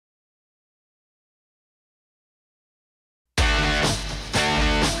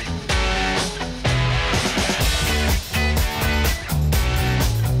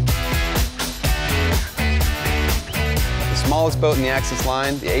smallest boat in the Axis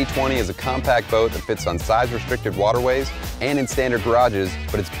line, the A20 is a compact boat that fits on size-restricted waterways and in standard garages,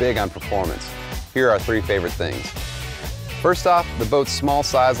 but it's big on performance. Here are our 3 favorite things. First off, the boat's small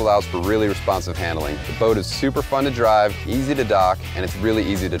size allows for really responsive handling. The boat is super fun to drive, easy to dock, and it's really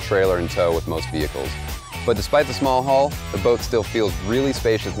easy to trailer and tow with most vehicles. But despite the small hull, the boat still feels really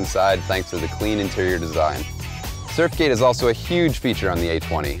spacious inside thanks to the clean interior design. Surfgate is also a huge feature on the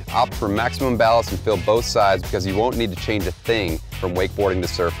A20. Opt for maximum ballast and fill both sides because you won't need to change a thing from wakeboarding to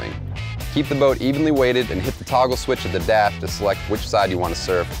surfing. Keep the boat evenly weighted and hit the toggle switch at the dash to select which side you want to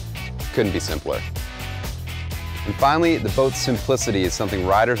surf. Couldn't be simpler. And finally, the boat's simplicity is something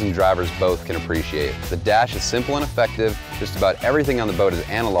riders and drivers both can appreciate. The dash is simple and effective, just about everything on the boat is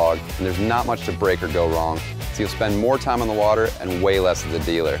analog, and there's not much to break or go wrong, so you'll spend more time on the water and way less as a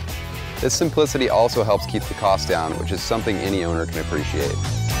dealer. This simplicity also helps keep the cost down, which is something any owner can appreciate.